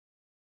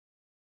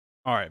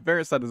Alright, very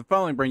excited to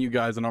finally bring you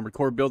guys an armored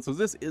core build. So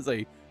this is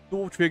a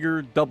dual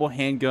trigger, double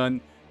handgun,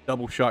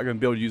 double shotgun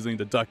build using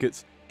the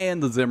Ducats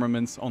and the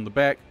Zimmermans on the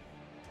back.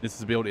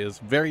 This build is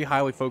very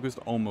highly focused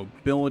on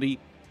mobility,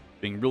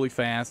 being really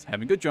fast,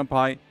 having good jump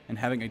height, and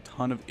having a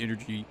ton of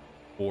energy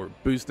for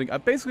boosting. I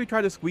basically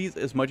try to squeeze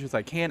as much as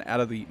I can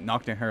out of the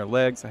Nocturne Hair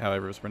legs,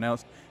 however it's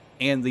pronounced,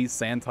 and the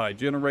Santai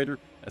generator.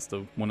 That's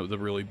the one of the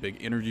really big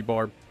energy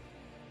bar.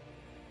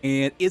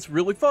 And it's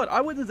really fun.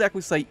 I wouldn't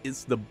exactly say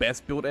it's the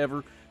best build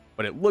ever,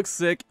 but it looks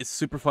sick. It's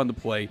super fun to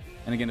play,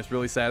 and again, it's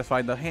really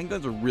satisfying. The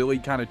handguns are really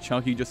kind of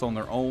chunky just on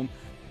their own.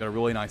 Got a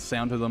really nice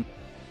sound to them.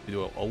 They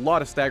do a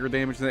lot of stagger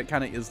damage, and that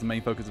kind of is the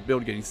main focus of the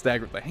build, getting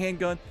staggered with the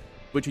handgun,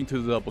 switching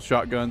to the double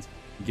shotguns,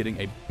 and getting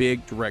a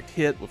big direct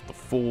hit with the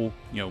full,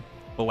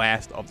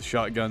 blast of the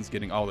shotguns,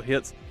 getting all the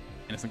hits.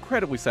 And it's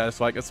incredibly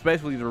satisfying,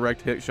 especially the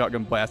direct hit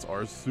shotgun blasts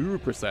are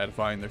super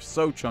satisfying. They're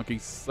so chunky,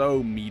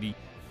 so meaty,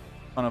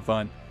 ton of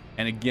fun.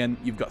 And again,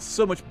 you've got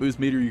so much boost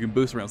meter, you can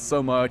boost around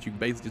so much, you can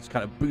basically just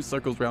kind of boost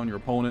circles around your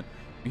opponent.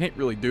 You can't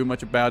really do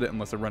much about it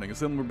unless they're running a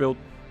similar build.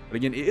 But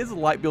again, it is a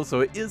light build,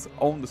 so it is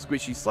on the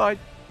squishy side.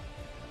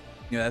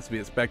 That's to be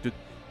expected.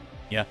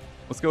 Yeah,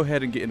 let's go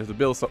ahead and get into the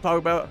build. So I'll talk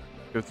about,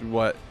 go through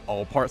what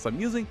all parts I'm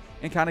using,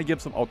 and kind of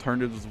give some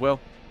alternatives as well.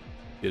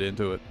 Get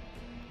into it.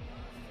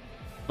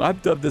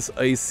 I've dubbed this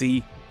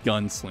AC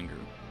Gunslinger.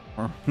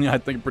 I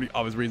think a pretty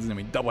obvious reason. I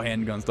mean, double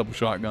handguns, double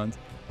shotguns,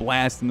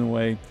 blasting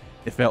away.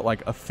 It felt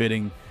like a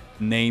fitting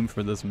name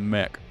for this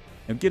mech.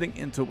 Now, getting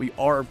into it, we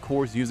are, of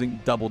course, using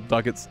double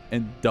Ducats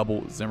and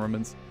double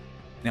Zimmermans.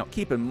 Now,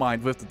 keep in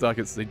mind, with the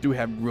Ducats, they do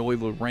have really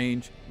low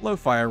range, low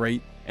fire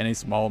rate, and a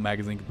small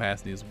magazine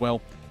capacity as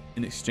well.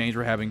 In exchange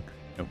for having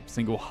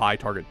single high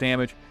target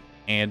damage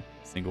and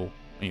single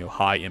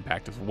high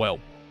impact as well.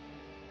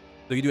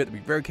 So you do have to be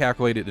very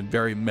calculated and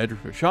very measured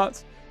for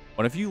shots.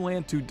 But if you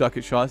land 2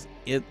 Ducat shots,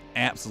 it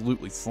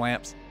absolutely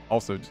slaps.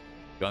 Also,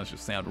 guns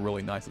just sound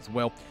really nice as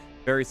well.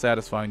 Very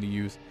satisfying to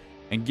use.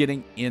 And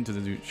getting into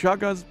the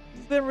shotguns,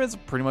 there is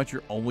pretty much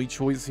your only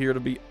choice here, to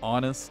be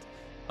honest.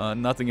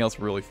 Nothing else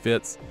really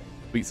fits.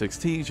 Sweet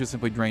 16s just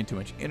simply drain too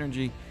much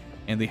energy,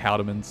 and the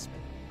Haldemans,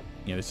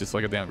 it's just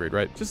like a downgrade,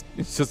 right?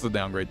 It's just a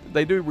downgrade.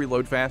 They do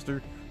reload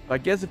faster. But I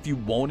guess if you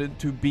wanted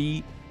to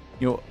be,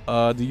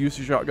 to use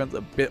your shotguns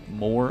a bit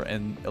more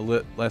and a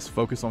little less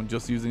focus on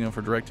just using them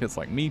for direct hits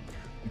like me,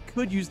 you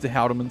could use the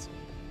Haldemans,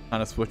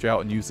 kind of switch out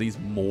and use these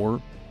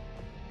more.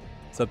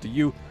 It's up to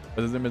you.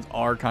 But the Zimmermans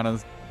are kind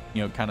of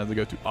the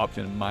go-to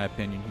option in my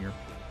opinion here.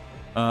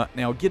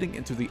 Now, getting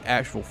into the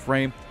actual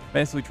frame,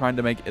 basically trying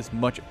to make as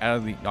much out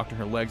of the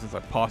Nocturne legs as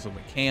I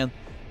possibly can.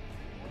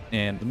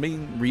 And the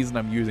main reason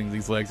I'm using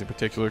these legs in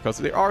particular, because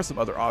there are some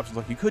other options.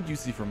 Like, you could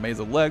use the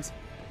Mesa legs.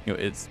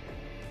 It's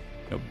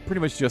pretty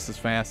much just as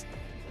fast,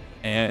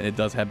 and it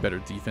does have better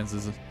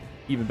defenses,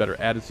 even better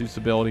attitude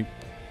stability.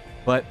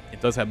 But it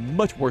does have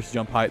much worse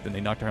jump height than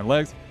the Nocturne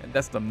legs, and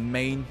that's the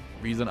main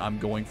reason I'm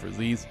going for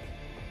these.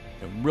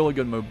 Really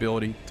good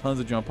mobility,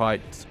 tons of jump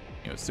height,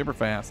 super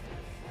fast,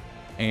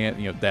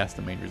 and that's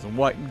the main reason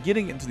why.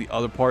 Getting into the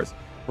other parts,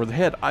 for the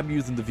head, I'm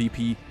using the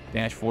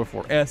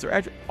VP-44S. There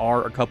actually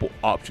are a couple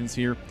options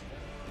here,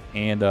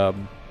 and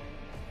kind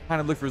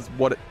of look for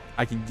what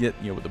I can get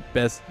with the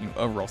best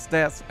overall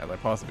stats as I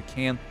possibly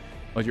can.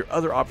 But your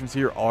other options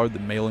here are the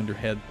Maelander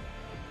head.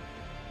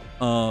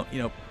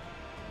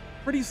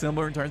 Pretty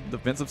similar in terms of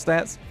defensive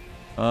stats,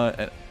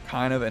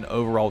 kind of an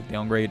overall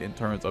downgrade in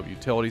terms of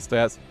utility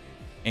stats.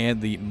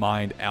 And the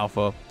Mind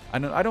Alpha. I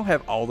don't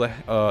have all the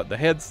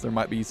heads. There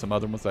might be some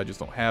other ones that I just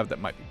don't have that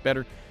might be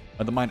better.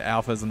 The Mind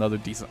Alpha is another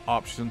decent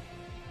option.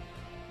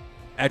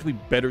 Actually,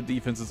 better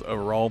defenses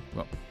overall.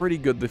 Pretty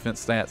good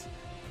defense stats.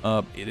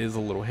 It is a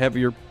little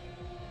heavier,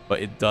 but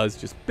it does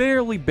just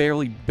barely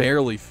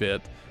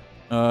fit.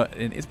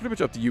 And it's pretty much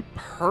up to you.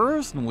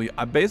 Personally,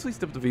 I basically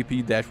stick with the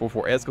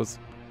VP-44S because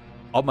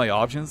of my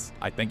options,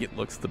 I think it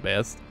looks the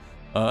best.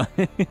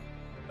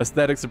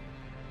 Aesthetics are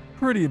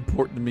pretty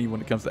important to me when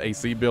it comes to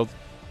AC builds,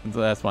 and so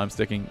that's why I'm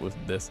sticking with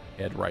this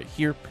head right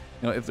here.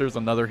 If there's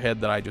another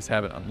head that I just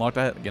haven't unlocked,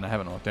 I haven't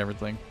unlocked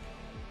everything,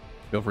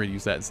 feel free to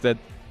use that instead.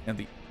 And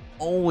the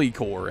only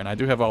core, and I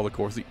do have all the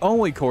cores, the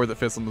only core that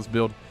fits on this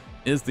build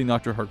is the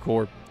Nocturne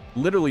core.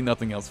 Literally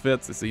nothing else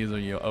fits. It's either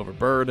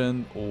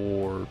overburdened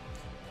or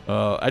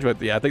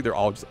actually, yeah, I think they're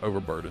all just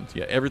overburdened.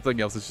 Yeah, everything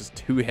else is just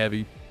too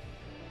heavy.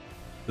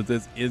 But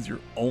this is your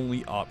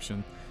only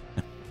option.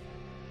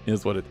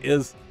 Is what it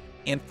is.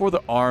 And for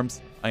the arms,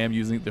 I am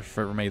using the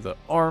Mesa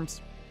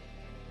arms.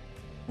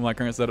 In my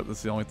current setup, this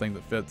is the only thing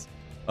that fits.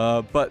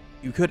 But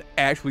you could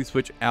actually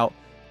switch out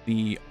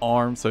the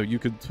arms. So you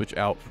could switch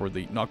out for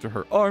the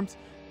Nocturne arms,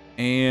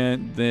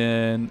 and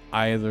then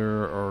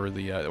the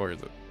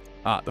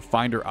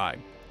Finder Eye.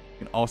 You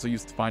can also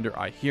use the Finder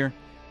Eye here.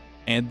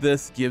 And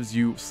this gives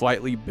you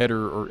slightly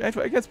better, or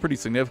actually I guess pretty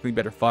significantly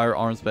better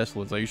firearm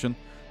specialization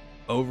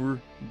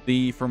over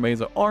the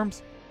Mesa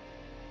arms.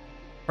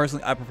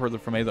 Personally, I prefer the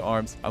Mesa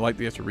arms. I like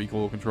the extra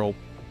recoil control.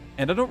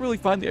 And I don't really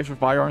find the extra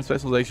firearm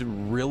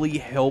specialization really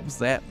helps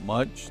that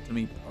much to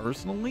me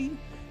personally.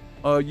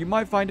 You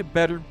might find it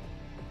better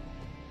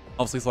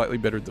Obviously, slightly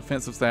better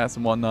defensive stats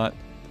and whatnot.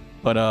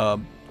 But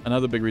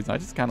another big reason, I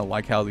just kind of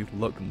like how these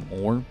look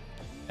more.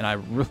 And I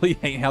really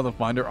hate how the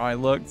finder eye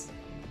looks.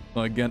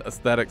 So again,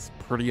 aesthetics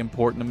pretty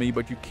important to me,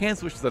 but you can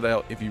switch that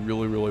out if you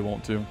really, really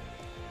want to.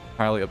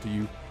 Entirely up to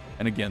you.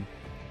 And again,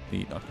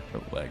 the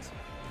legs.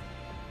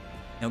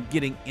 Now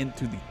getting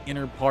into the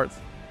inner parts.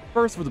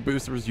 First for the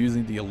boosters,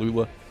 using the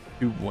Alula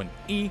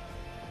 21E.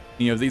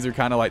 You know, these are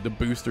kind of like the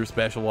booster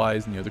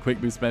specialized, you know, the quick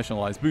boost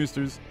specialized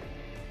boosters.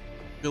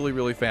 Really,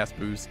 really fast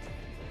boost.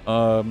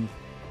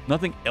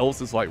 Nothing else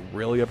is like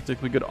really a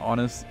particularly good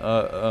honest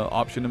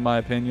option in my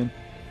opinion.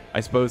 I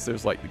suppose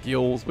there's like the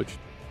gills, which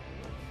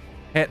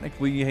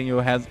technically, you know,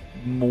 has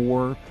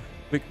more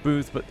quick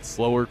boost, but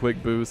slower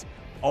quick boost.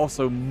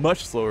 Also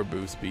much slower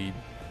boost speed.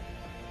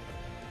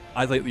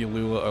 I think the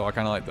Alula are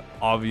kind of like the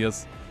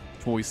obvious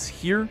choice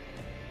here.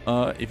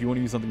 If you want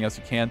to use something else,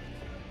 you can.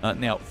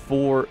 Now,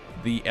 for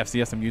the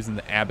FCS, I'm using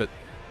the Abbott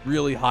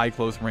really high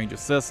close range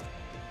assist.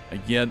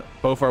 Again,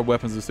 both our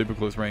weapons are super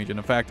close range. And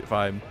in fact, if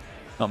I'm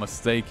not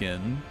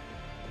mistaken,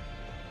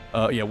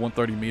 yeah,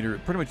 130 meter,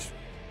 pretty much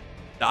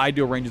the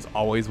ideal range is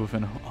always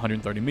within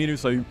 130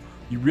 meters. So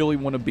you really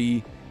want to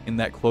be in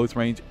that close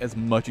range as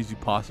much as you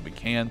possibly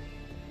can.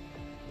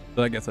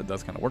 So I guess that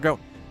does kind of work out.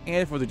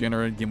 And for the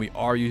generator, again, we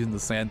are using the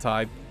sand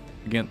type.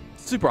 Again,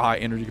 super high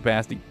energy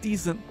capacity,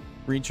 decent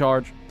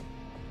recharge.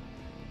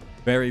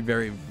 Very,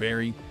 very,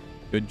 very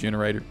good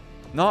generator.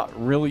 Not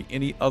really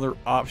any other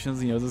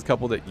options. You know, there's a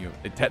couple that, you know,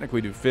 they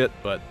technically do fit,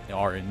 but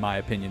are, in my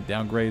opinion,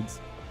 downgrades.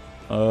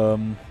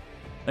 And,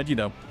 you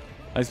know,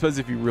 I suppose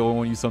if you really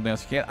want to use something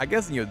else, you can. I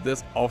guess, you know,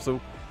 this also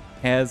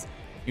has,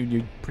 you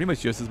know, pretty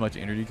much just as much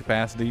energy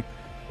capacity,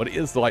 but it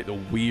is like the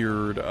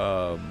weird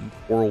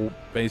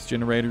coral-based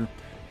generator.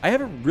 I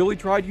haven't really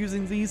tried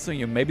using these, so,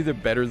 you know, maybe they're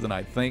better than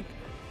I think.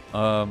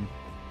 Personally,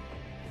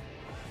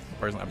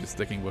 I'm just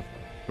sticking with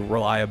the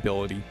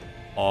reliability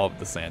of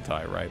the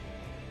Sentai, right?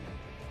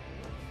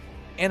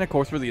 And of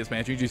course, for the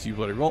expansion, you just use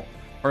whatever you want.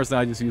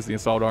 Personally, I just use the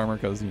assault armor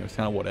because, you know, it's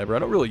kind of whatever. I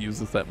don't really use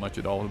this that much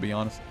at all, to be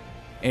honest.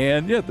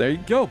 And yeah, there you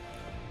go.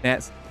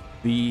 That's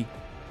the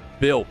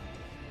build.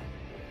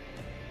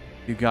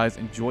 If you guys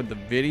enjoyed the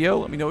video,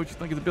 let me know what you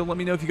think of the build. Let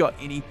me know if you got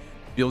any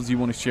builds you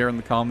want to share in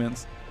the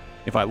comments.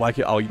 If I like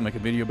it, I'll even make a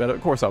video about it.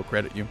 Of course, I'll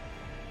credit you.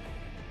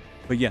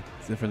 But yeah,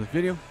 that's it for this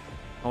video.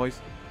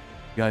 Always,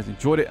 you guys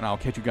enjoyed it, and I'll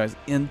catch you guys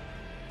in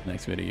the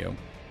next video.